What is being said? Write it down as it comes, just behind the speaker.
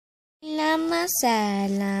llama,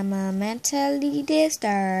 sad llama, mentally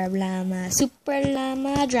disturbed llama, super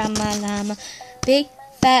llama, drama llama, big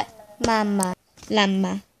fat mama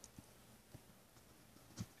llama.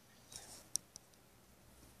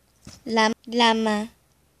 Llama,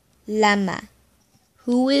 llama.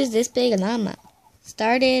 Who is this big llama?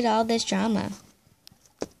 Started all this drama.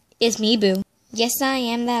 It's me, boo. Yes, I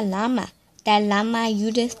am that llama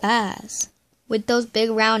you despise. With those big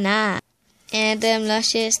round eyes and them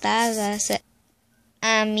luscious thighs,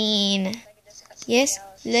 yes,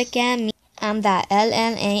 look at me. I'm that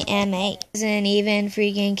Llama. Doesn't even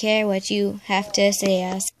freaking care what you have to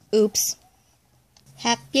say. Oops.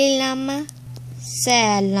 Happy llama,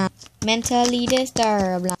 sad llama, mentally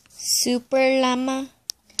disturbed llama, super llama,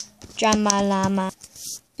 drama llama,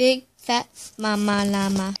 big fat mama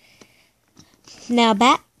llama. Now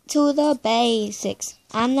back to the basics.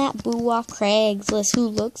 I'm that boo off Craigslist who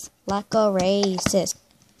looks like a racist.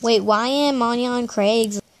 Wait, why am I on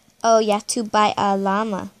Craigslist? Oh, yeah, to buy a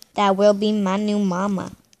llama. That will be my new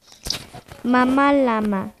mama. Mama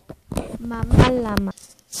llama. Mama llama.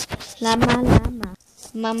 Llama llama.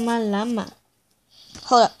 Mama llama.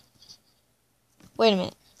 Hold up. Wait a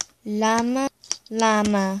minute. Llama,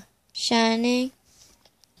 llama. Shining,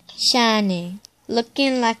 shining.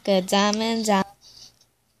 Looking like a diamond.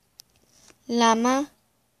 Llama,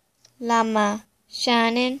 llama.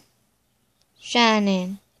 Shining,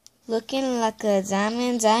 shining. Looking like a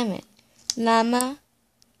diamond. Llama,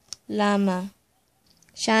 llama.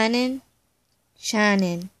 Shining,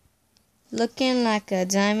 shining. Looking like a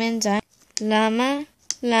diamond. Llama,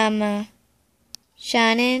 llama.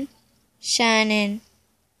 Shining, shining.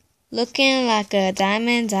 Looking like a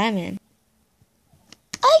diamond. I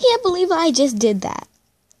can't believe I just did that.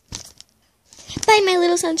 Bye, my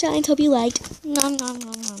little sunshines. Hope you liked. Nom, nom,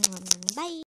 nom, nom, nom. Bye.